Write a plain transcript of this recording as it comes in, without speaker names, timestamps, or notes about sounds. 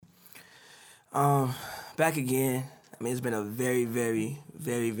Um, Back again. I mean, it's been a very, very,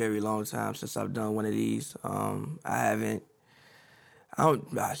 very, very long time since I've done one of these. I haven't. I don't.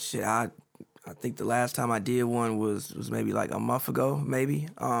 Shit. I think the last time I did one was maybe like a month ago, maybe.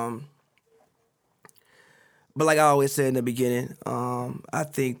 But like I always said in the beginning, I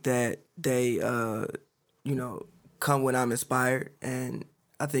think that they, you know, come when I'm inspired, and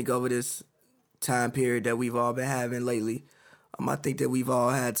I think over this time period that we've all been having lately, I think that we've all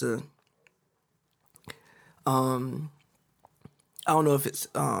had to. Um, I don't know if it's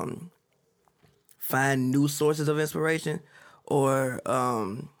find new sources of inspiration or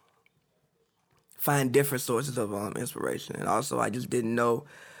find different sources of inspiration. And also, I just didn't know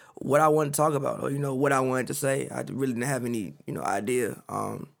what I wanted to talk about or what I wanted to say. I really didn't have any idea.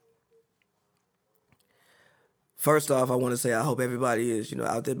 First off, I want to say I hope everybody is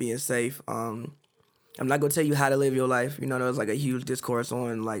out there being safe. I'm not gonna tell you how to live your life. There's like a huge discourse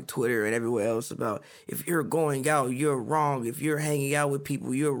on like Twitter and everywhere else about if you're going out, you're wrong. If you're hanging out with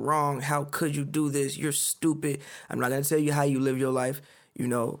people, you're wrong. How could you do this? You're stupid. I'm not gonna tell you how you live your life.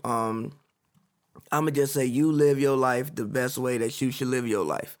 I'm gonna just say you live your life the best way that you should live your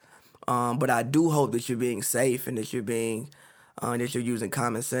life. But I do hope that you're being safe and that you're using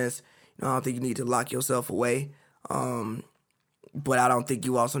common sense. I don't think you need to lock yourself away. But I don't think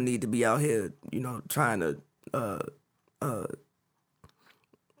you also need to be out here, trying to uh, uh,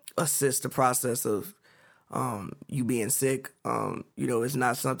 assist the process of you being sick. It's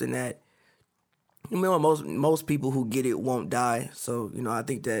not something that most people who get it won't die. So I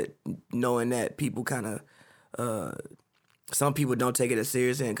think that knowing that people kind of some people don't take it as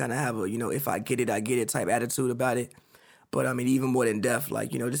serious and kind of have a if I get it, I get it type attitude about it. But I mean, even more than death,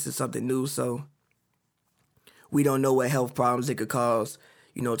 like this is something new, so we don't know what health problems it could cause,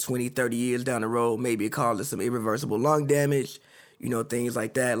 20, 30 years down the road. Maybe it causes some irreversible lung damage, things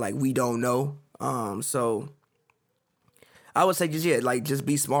like that. Like, we don't know. So I would say just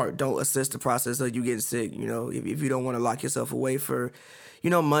be smart. Don't assist the process of you getting sick. If you don't want to lock yourself away for,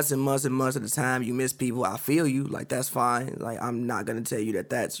 months and months and months at a time, you miss people. I feel you. Like, that's fine. Like, I'm not going to tell you that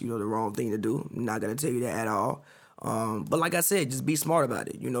that's, the wrong thing to do. I'm not going to tell you that at all. But like I said, just be smart about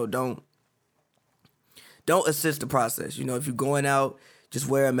it. Don't assist the process. If you're going out, just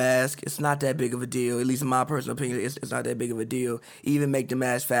wear a mask. It's not that big of a deal. At least in my personal opinion, it's not that big of a deal. Even make the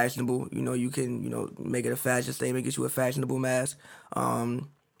mask fashionable. You can, make it a fashion statement, get you a fashionable mask. But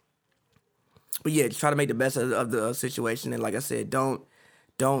yeah, just try to make the best of the situation. And like I said, don't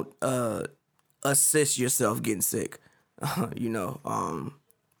assist yourself getting sick. you know, um,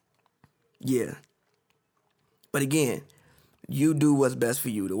 yeah. But again, you do what's best for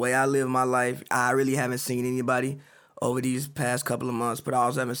you. The way I live my life, I really haven't seen anybody over these past couple of months, but I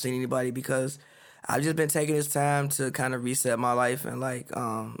also haven't seen anybody because I've just been taking this time to kind of reset my life and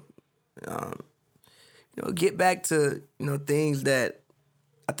um, get back to things that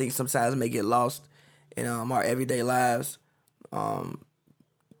I think sometimes may get lost in our everyday lives. Um,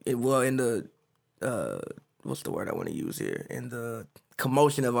 in the uh, what's the word I want to use here? In the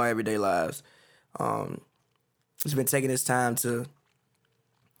commotion of our everyday lives, um, just been taking this time to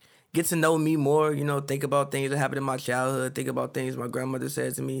get to know me more, think about things that happened in my childhood, think about things my grandmother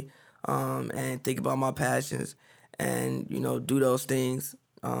said to me, and think about my passions and, do those things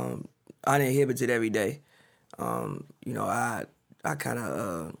uninhibited every day. I kind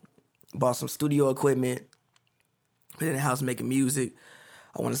of bought some studio equipment, been in the house making music.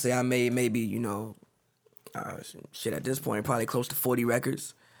 I want to say I made maybe, uh, shit at this point, probably close to 40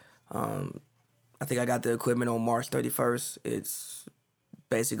 records. Um, I think I got the equipment on March 31st. It's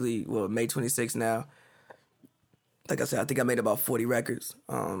basically, well, May 26th now. Like I said, I think I made about 40 records.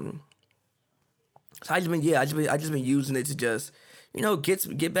 So I just been using it to just,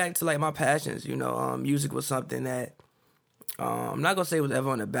 get back to like my passions. Music was something that I'm not gonna say it was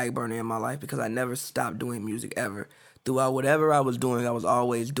ever on the back burner in my life because I never stopped doing music ever. Throughout whatever I was doing, I was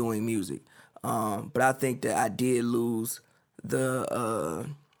always doing music. But I think that I did lose the uh,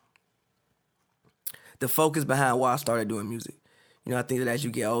 the focus behind why I started doing music. I think that as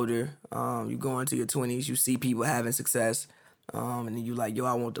you get older, you go into your 20s, you see people having success, and then you like, yo,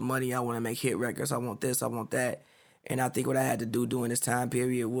 I want the money, I want to make hit records, I want this, I want that. And I think what I had to do during this time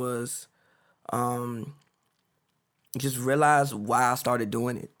period was um, just realize why I started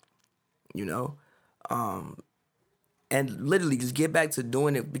doing it, you know? Um, and literally just get back to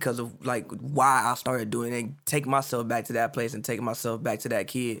doing it because of like why I started doing it and take myself back to that place and take myself back to that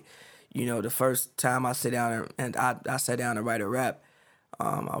kid. The first time I sit down and I sat down to write a rap,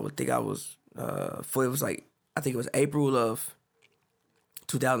 I would think I was for it was like I think it was April of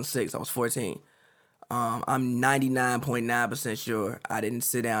 2006. I was 14. I'm 99.9% sure I didn't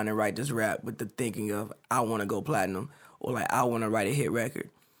sit down and write this rap with the thinking of I want to go platinum or like I want to write a hit record.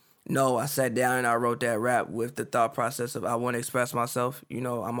 No, I sat down and I wrote that rap with the thought process of I want to express myself. You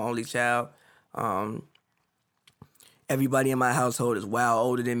know, I'm an only child. Um, Everybody in my household is well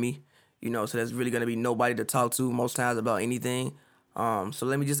older than me. You know, so there's really gonna be nobody to talk to most times about anything. So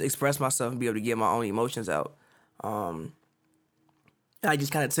let me just express myself and be able to get my own emotions out. Um, I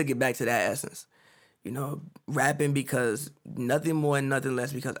just kind of took it back to that essence. You know, rapping because nothing more and nothing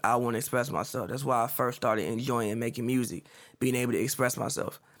less because I want to express myself. That's why I first started enjoying making music, being able to express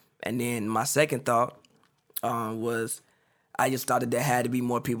myself. And then my second thought was I just thought that there had to be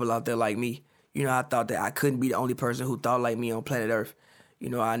more people out there like me. You know, I thought that I couldn't be the only person who thought like me on planet Earth. You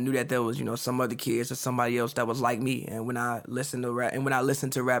know, I knew that there was, some other kids or somebody else that was like me. And when I listened to rap, and when I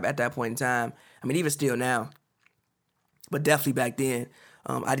listened to rap at that point in time, I mean, even still now, but definitely back then,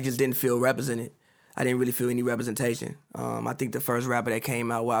 I just didn't feel represented. I didn't really feel any representation. I think the first rapper that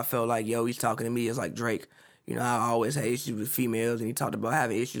came out where I felt like, yo, he's talking to me is like Drake. You know, I always had issues with females, and he talked about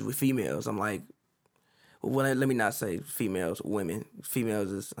having issues with females. I'm like, well, let me not say females, women.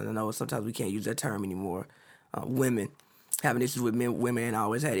 Females is, I don't know, sometimes we can't use that term anymore. Women. Having issues with women, and I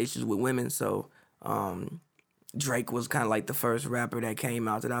always had issues with women. So Drake was kind of like the first rapper that came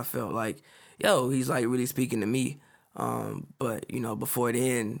out that I felt like, yo, he's like really speaking to me. But, before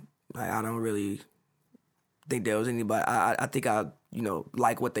then, like, I don't really think there was anybody. I think I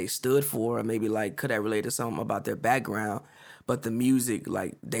like what they stood for, or maybe like could I relate to something about their background, but the music,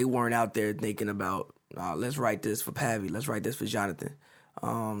 like, they weren't out there thinking about let's write this for Pavi, let's write this for Jonathan.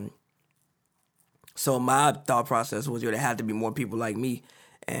 So my thought process was, there had to be more people like me,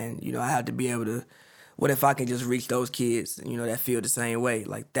 and I had to be able to. What if I can just reach those kids, that feel the same way?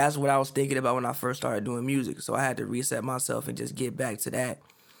 Like, that's what I was thinking about when I first started doing music. So I had to reset myself and just get back to that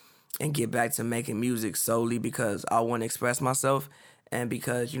and get back to making music solely because I want to express myself and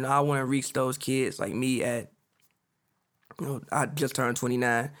because, I want to reach those kids like me at, I just turned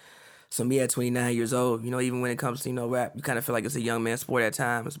 29. So me at 29 years old, even when it comes to, rap, you kind of feel like it's a young man's sport at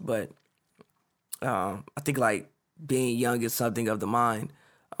times. But I think, like, being young is something of the mind.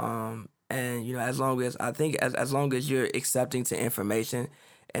 And, as long as, I think as long as you're accepting to information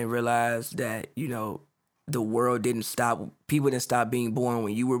and realize that, the world didn't stop, people didn't stop being born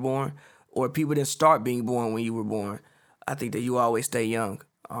when you were born, or people didn't start being born when you were born, I think that you always stay young.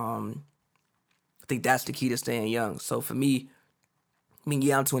 I think that's the key to staying young. So for me, I mean,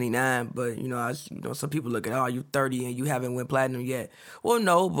 yeah, I'm 29, but, some people look at, oh, you 30 and you haven't went platinum yet. Well,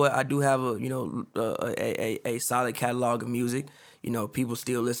 no, but I do have a solid catalog of music. People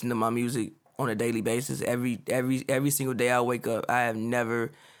still listen to my music on a daily basis. Every single day I wake up, I have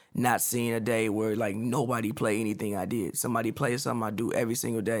never not seen a day where, like, nobody play anything I did. Somebody plays something I do every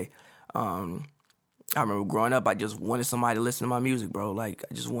single day. I remember growing up, I just wanted somebody to listen to my music, bro. Like,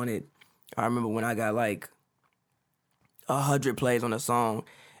 I remember when I got, like, 100 plays on a song,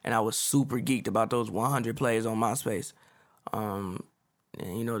 and I was super geeked about those 100 plays on MySpace. And,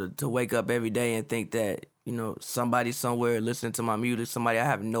 to wake up every day and think that, somebody somewhere listening to my music, somebody I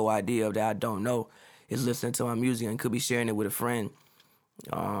have no idea of that I don't know is listening to my music and could be sharing it with a friend.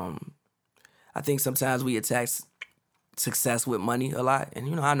 I think sometimes we attack success with money a lot,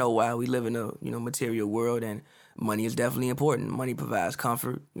 and I know why. We live in a material world, and money is definitely important. Money provides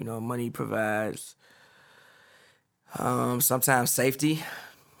comfort. Money provides sometimes safety.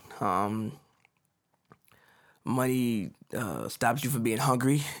 Money stops you from being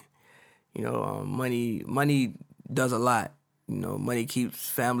hungry. Money does a lot. Money keeps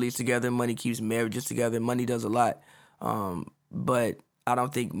families together. Money keeps marriages together. Money does a lot. But I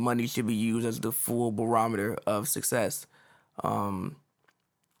don't think money should be used as the full barometer of success. And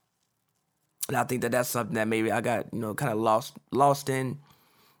I think that that's something that maybe I got, kind of lost in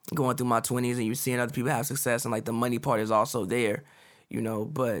going through my 20s, and you seeing other people have success, and like the money part is also there,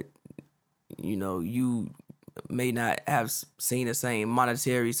 but you may not have seen the same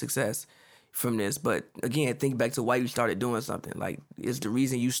monetary success from this. But again, think back to why you started doing something. Like, is the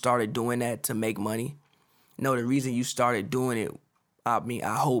reason you started doing that to make money? No, the reason you started doing it, I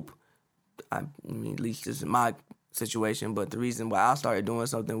hope, at least this is my situation, but the reason why I started doing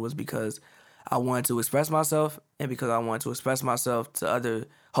something was because I wanted to express myself, and because I wanted to express myself to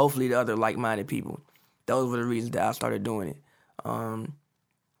hopefully to other like-minded people. Those were the reasons that I started doing it. I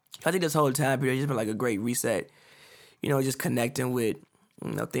think this whole time period has just been like a great reset. Just connecting with,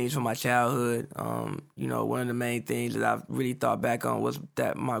 things from my childhood. One of the main things that I've really thought back on was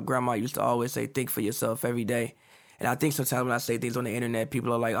that my grandma used to always say, think for yourself every day. And I think sometimes when I say things on the internet,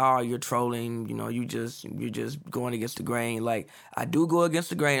 people are like, "Oh, you're trolling. You're just going against the grain." Like, I do go against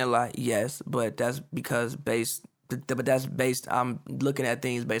the grain a lot, yes, but that's because I'm looking at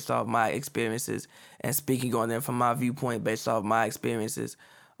things based off my experiences and speaking on them from my viewpoint based off my experiences.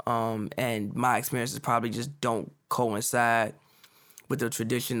 And my experiences probably just don't coincide with the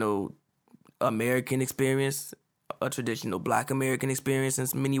traditional American experience, a traditional Black American experience in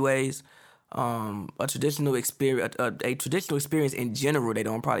many ways. A traditional experience, a traditional experience in general, they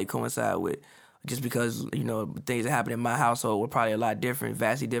don't probably coincide with, just because things that happen in my household were probably a lot different,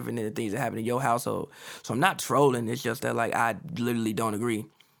 vastly different than the things that happen in your household. So I'm not trolling. It's just that like I literally don't agree.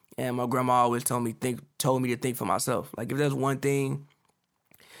 And my grandma always told me to think for myself. Like if there's one thing,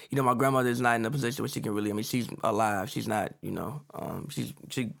 my grandmother's not in a position where she can really. I mean, she's alive. She's not.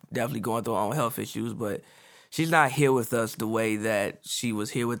 She definitely going through her own health issues, but she's not here with us the way that she was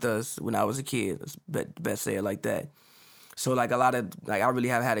here with us when I was a kid. Let's best say it like that. So like a lot of I really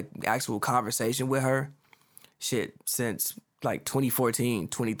have had an actual conversation with her, since like 2014,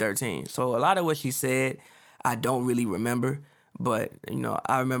 2013. So a lot of what she said, I don't really remember, but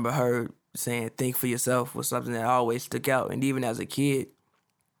I remember her saying "think for yourself" was something that always stuck out, and even as a kid.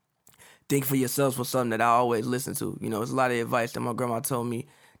 Think for yourself was something that I always listened to. It's a lot of advice that my grandma told me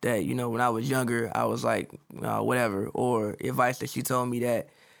that, when I was younger, I was like, whatever. Or advice that she told me that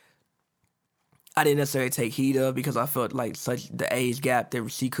I didn't necessarily take heed of because I felt like such the age gap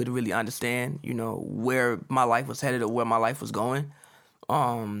that she couldn't really understand, where my life was headed or where my life was going.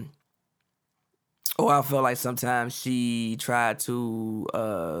 Or I felt like sometimes she tried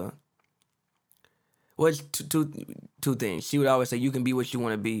to two things. She would always say, you can be what you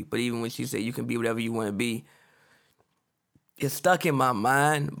want to be. But even when she said you can be whatever you want to be, it stuck in my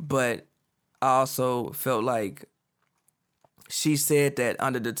mind. But I also felt like she said that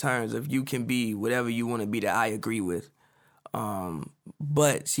under the terms of you can be whatever you want to be, that I agree with.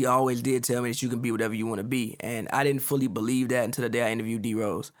 But she always did tell me that you can be whatever you want to be. And I didn't fully believe that until the day I interviewed D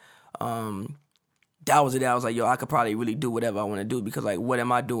Rose. That was the day I was like, yo, I could probably really do whatever I want to do because, like, what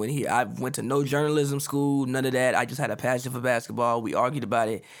am I doing here? I went to no journalism school, none of that. I just had a passion for basketball. We argued about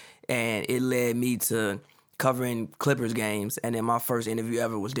it, and it led me to covering Clippers games. And then my first interview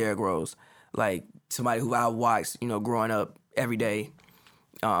ever was Derrick Rose, like somebody who I watched, growing up every day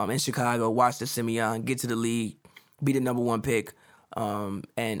in Chicago, watched the Simeon get to the league, be the number one pick, and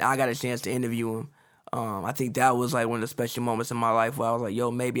I got a chance to interview him. I think that was like one of the special moments in my life where I was like,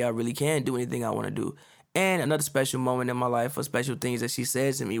 yo, maybe I really can do anything I want to do. And another special moment in my life, or special things that she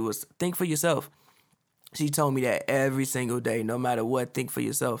said to me, was think for yourself. She told me that every single day, no matter what, think for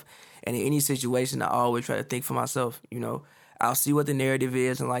yourself. And in any situation, I always try to think for myself. I'll see what the narrative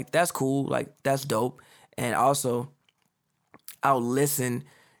is, and like, that's cool, like, that's dope. And also, I'll listen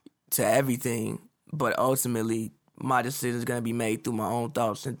to everything, but ultimately, my decision is going to be made through my own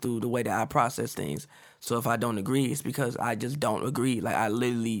thoughts and through the way that I process things. So if I don't agree, it's because I just don't agree. Like, I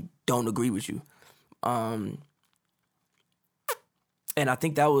literally don't agree with you. And I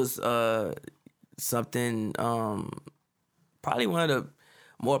think that was something, probably one of the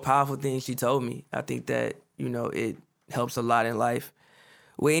more powerful things she told me. I think that, it helps a lot in life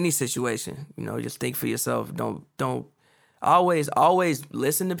with any situation. Just think for yourself. Don't always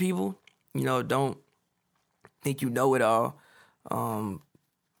listen to people. Don't think you know it all. I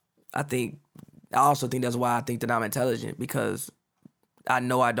also think that's why I think that I'm intelligent, because I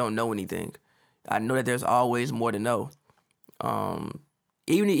know I don't know anything. I know that there's always more to know.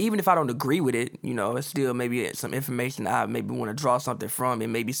 Even if I don't agree with it, it's still maybe some information I maybe want to draw something from,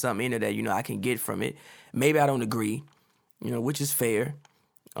 and maybe something in it that, I can get from it. Maybe I don't agree, which is fair.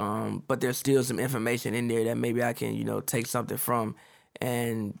 But there's still some information in there that maybe I can, take something from.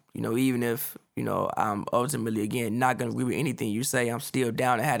 And, even if, I'm ultimately, again, not going to agree with anything you say, I'm still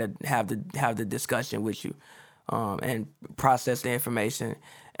down to have the discussion with you, and process the information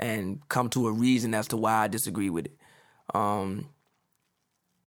and come to a reason as to why I disagree with it.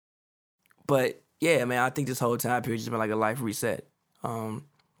 But, yeah, man, I think this whole time period has been like a life reset. I'm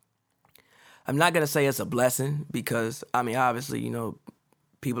not going to say it's a blessing because, I mean, obviously,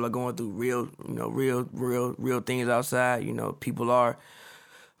 people are going through real things outside. People are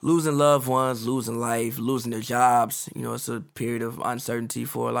losing loved ones, losing life, losing their jobs. It's a period of uncertainty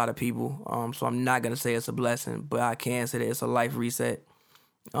for a lot of people. So I'm not gonna say it's a blessing, but I can say that it's a life reset.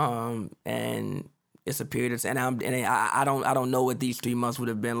 And it's a period of, I don't know what these 3 months would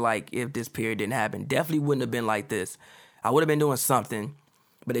have been like if this period didn't happen. Definitely wouldn't have been like this. I would have been doing something,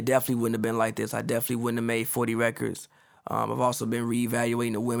 but it definitely wouldn't have been like this. I definitely wouldn't have made 40 records. I've also been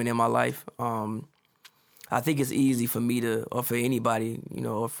reevaluating the women in my life. I think it's easy for me to, or for anybody,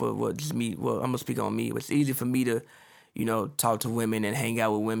 or for just me. Well, I'm gonna speak on me. It's easy for me to, talk to women and hang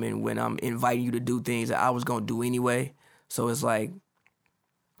out with women when I'm inviting you to do things that I was gonna do anyway. So it's like,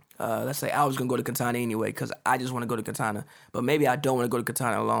 let's say I was gonna go to Katana anyway because I just want to go to Katana, but maybe I don't want to go to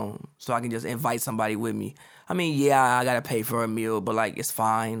Katana alone, so I can just invite somebody with me. I mean, yeah, I gotta pay for a meal, but like it's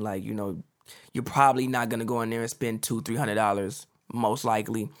fine. Like you're probably not gonna go in there and spend $200-300 most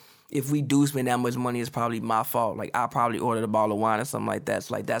likely. If we do spend that much money, it's probably my fault. Like I probably ordered a bottle of wine or something like that.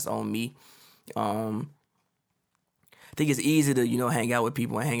 So like that's on me. I think it's easy to, hang out with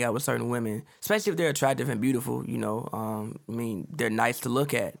people and hang out with certain women, especially if they're attractive and beautiful, I mean, they're nice to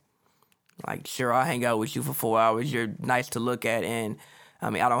look at. Like, sure, I'll hang out with you for 4 hours. You're nice to look at. And, I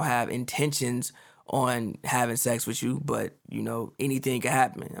mean, I don't have intentions on having sex with you, but, anything can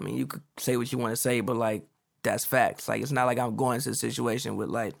happen. I mean, you could say what you want to say, but, like, that's facts. Like, it's not like I'm going into a situation with,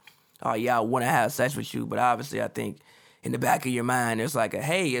 like, oh, yeah, I want to have sex with you. But obviously, I think in the back of your mind, there's like a,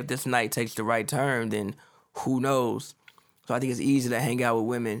 hey, if this night takes the right turn, then who knows? So I think it's easy to hang out with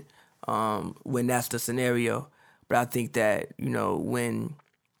women when that's the scenario. But I think that, when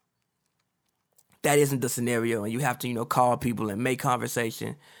that isn't the scenario and you have to, call people and make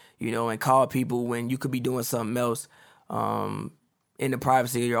conversation, and call people when you could be doing something else in the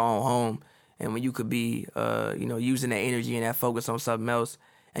privacy of your own home, and when you could be, using that energy and that focus on something else,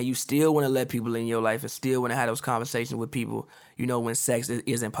 and you still want to let people in your life and still want to have those conversations with people, when sex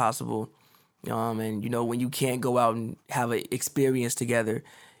isn't possible. And, when you can't go out and have an experience together,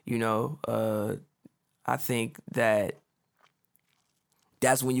 I think that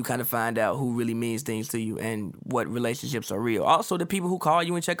that's when you kind of find out who really means things to you and what relationships are real. Also, the people who call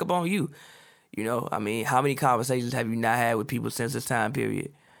you and check up on you. I mean, how many conversations have you not had with people since this time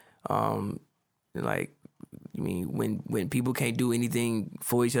period? When people can't do anything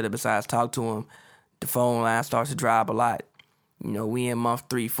for each other besides talk to them, the phone line starts to dry up a lot. We in month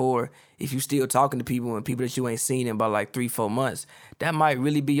 3, 4. If you still talking to people and people that you ain't seen in about like 3, 4 months, that might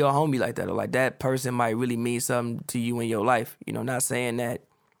really be your homie like that. Or like that person might really mean something to you in your life. Not saying that,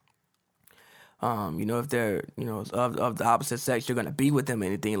 if they're, of the opposite sex, you're going to be with them or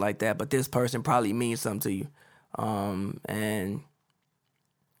anything like that. But this person probably means something to you. And,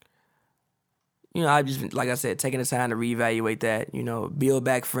 I've just, like I said, taking the time to reevaluate that, build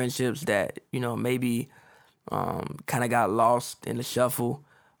back friendships that, maybe kind of got lost in the shuffle.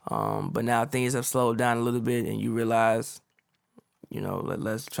 But now things have slowed down a little bit and you realize,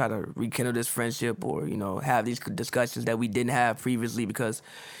 let's try to rekindle this friendship or, have these discussions that we didn't have previously because,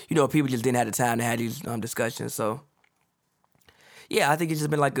 people just didn't have the time to have these discussions. So, yeah, I think it's just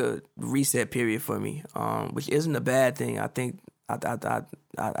been like a reset period for me, which isn't a bad thing. I think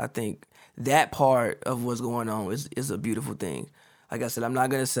that part of what's going on is a beautiful thing. Like I said, I'm not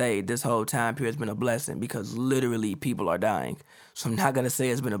going to say this whole time period has been a blessing because literally people are dying. So I'm not going to say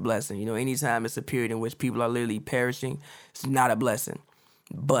it's been a blessing. Anytime it's a period in which people are literally perishing, it's not a blessing.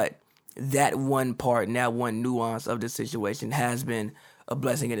 But that one part and that one nuance of the situation has been a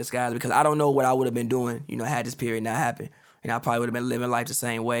blessing in disguise because I don't know what I would have been doing, had this period not happened. And I probably would have been living life the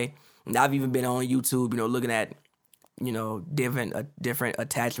same way. And I've even been on YouTube, looking at, different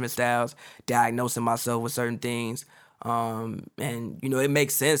attachment styles, diagnosing myself with certain things. And it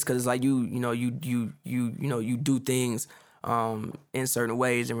makes sense because it's like you do things in certain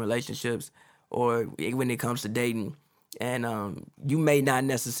ways in relationships or when it comes to dating, and you may not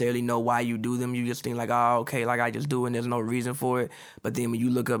necessarily know why you do them. You just think like, oh, okay, like I just do it and there's no reason for it. But then when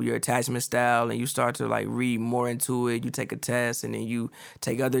you look up your attachment style and you start to like read more into it, you take a test and then you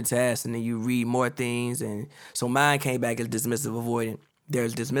take other tests and then you read more things. And so mine came back as dismissive avoidant.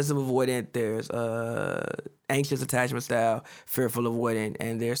 There's dismissive avoidant, there's anxious attachment style, fearful avoidant,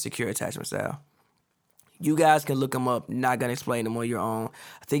 and there's secure attachment style. You guys can look them up. Not going to explain them on your own.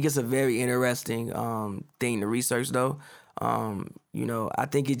 I think it's a very interesting thing to research, though. I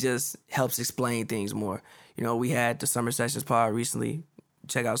think it just helps explain things more. We had the Summer Sessions pod recently.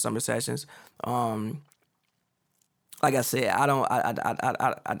 Check out Summer Sessions. Like I said,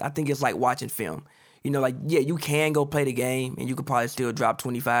 I think it's like watching film. You can go play the game and you could probably still drop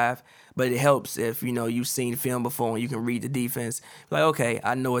 25, but it helps if, you've seen film before and you can read the defense. Like, okay,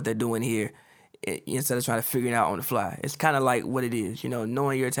 I know what they're doing here instead of trying to figure it out on the fly. It's kind of like what it is,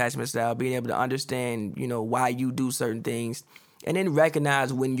 knowing your attachment style, being able to understand, why you do certain things, and then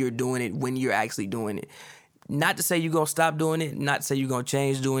recognize when you're doing it, when you're actually doing it. Not to say you're going to stop doing it, not to say you're going to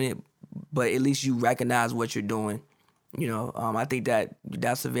change doing it, but at least you recognize what you're doing. I think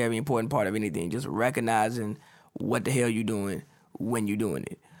that's a very important part of anything, just recognizing what the hell you're doing when you're doing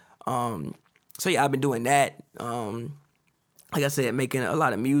it. So yeah, I've been doing that. Like I said, making a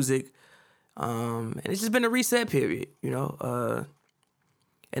lot of music. And it's just been a reset period, and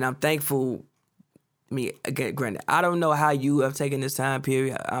I'm thankful. Again, granted, I don't know how you have taken this time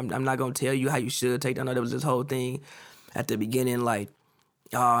period. I'm not gonna tell you how you should take. I know there was this whole thing at the beginning, like,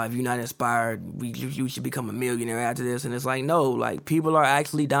 oh, if you're not inspired, you should become a millionaire after this. And it's like, no, like, people are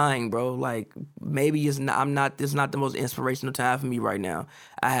actually dying, bro. Like, maybe it's not the most inspirational time for me right now.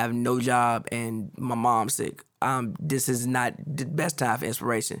 I have no job and my mom's sick. This is not the best time for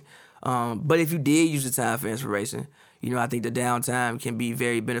inspiration. But if you did use the time for inspiration, I think the downtime can be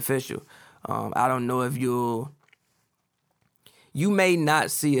very beneficial. I don't know if you may not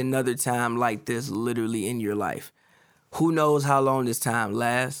see another time like this literally in your life. Who knows how long this time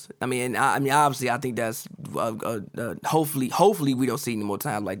lasts? I mean, obviously, I think that's hopefully we don't see any more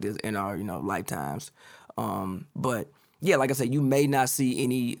times like this in our lifetimes. But yeah, like I said, you may not see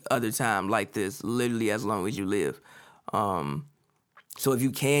any other time like this literally as long as you live. So if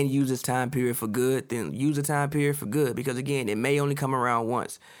you can use this time period for good, then use the time period for good, because again, it may only come around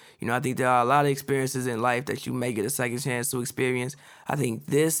once. I think there are a lot of experiences in life that you may get a second chance to experience. I think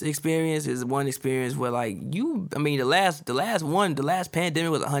this experience is one experience where, like, the last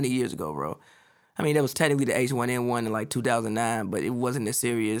pandemic was 100 years ago, bro. I mean, that was technically the H1N1 in like 2009, but it wasn't as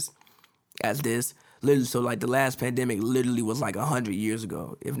serious as this. Literally, so like the last pandemic literally was like 100 years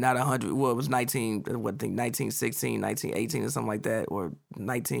ago, if not 100. Well, it was 1916, 1918, or something like that, or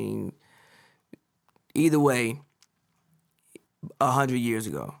 19. Either way, 100 years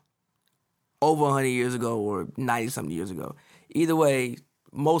ago. Over 100 years ago, or 90-something years ago. Either way,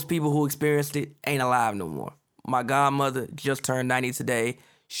 most people who experienced it ain't alive no more. My godmother just turned 90 today.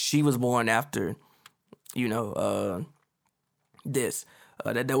 She was born after, this.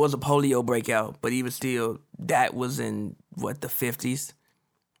 There was a polio breakout, but even still, that was in, the 50s?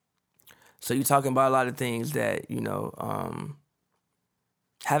 So you're talking about a lot of things that,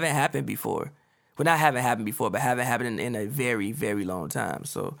 haven't happened before. Well, not haven't happened before, but haven't happened in a very, very long time.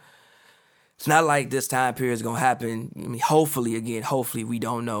 So it's not like this time period is going to happen. I mean, hopefully, we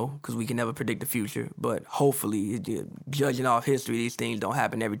don't know, because we can never predict the future. But hopefully, judging off history, these things don't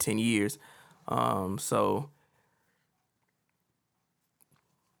happen every 10 years. So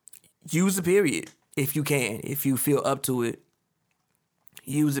use the period if you can. If you feel up to it,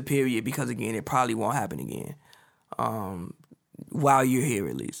 use the period, because, again, it probably won't happen again, while you're here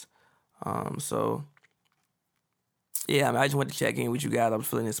at least. So yeah, I just wanted to check in with you guys. I was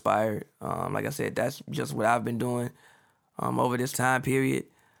feeling inspired. Like I said, that's just what I've been doing over this time period.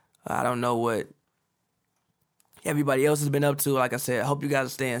 I don't know what everybody else has been up to. Like I said, I hope you guys are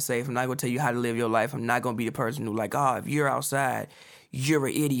staying safe. I'm not going to tell you how to live your life. I'm not going to be the person who if you're outside, you're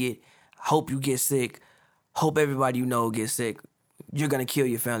an idiot. Hope you get sick. Hope everybody you know gets sick. You're going to kill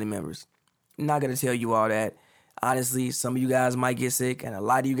your family members. I'm not going to tell you all that. Honestly, some of you guys might get sick, and a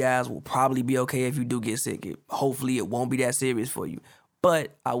lot of you guys will probably be okay if you do get sick. Hopefully, it won't be that serious for you.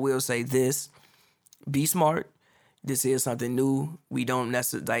 But I will say this: be smart. This is something new. We don't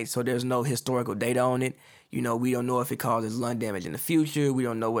necessarily, so there's no historical data on it. We don't know if it causes lung damage in the future. We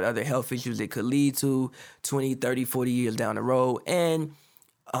don't know what other health issues it could lead to 20, 30, 40 years down the road. And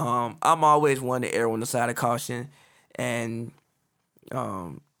I'm always one to err on the side of caution and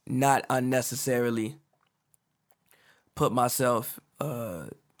not unnecessarily put myself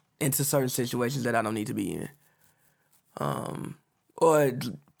into certain situations that I don't need to be in, or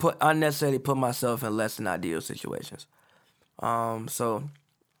unnecessarily put myself in less than ideal situations. So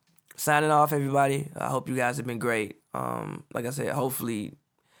signing off, everybody. I hope you guys have been great. Like I said, hopefully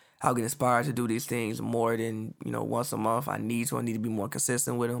I'll get inspired to do these things more than once a month. I need to be more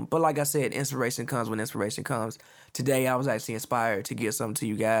consistent with them. But like I said, inspiration comes when inspiration comes. Today I was actually inspired to get something to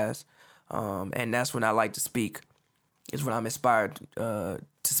you guys, and that's when I like to speak. Is when I'm inspired to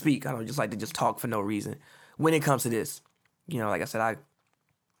speak. I don't just like to just talk for no reason. When it comes to this, like I said,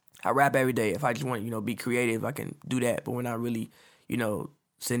 I rap every day. If I just want to, be creative, I can do that. But when I really,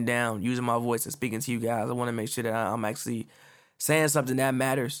 sitting down, using my voice and speaking to you guys, I want to make sure that I'm actually saying something that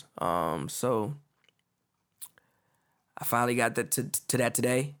matters. So I finally got that to that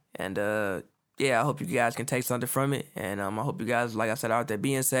today. And I hope you guys can take something from it. And I hope you guys, like I said, are out there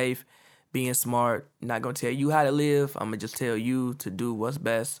being safe, being smart. Not going to tell you how to live. I'm going to just tell you to do what's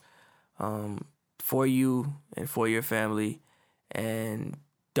best for you and for your family. And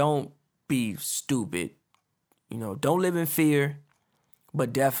don't be stupid. Don't live in fear,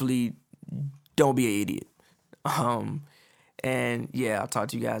 but definitely don't be an idiot. And I'll talk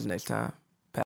to you guys next time.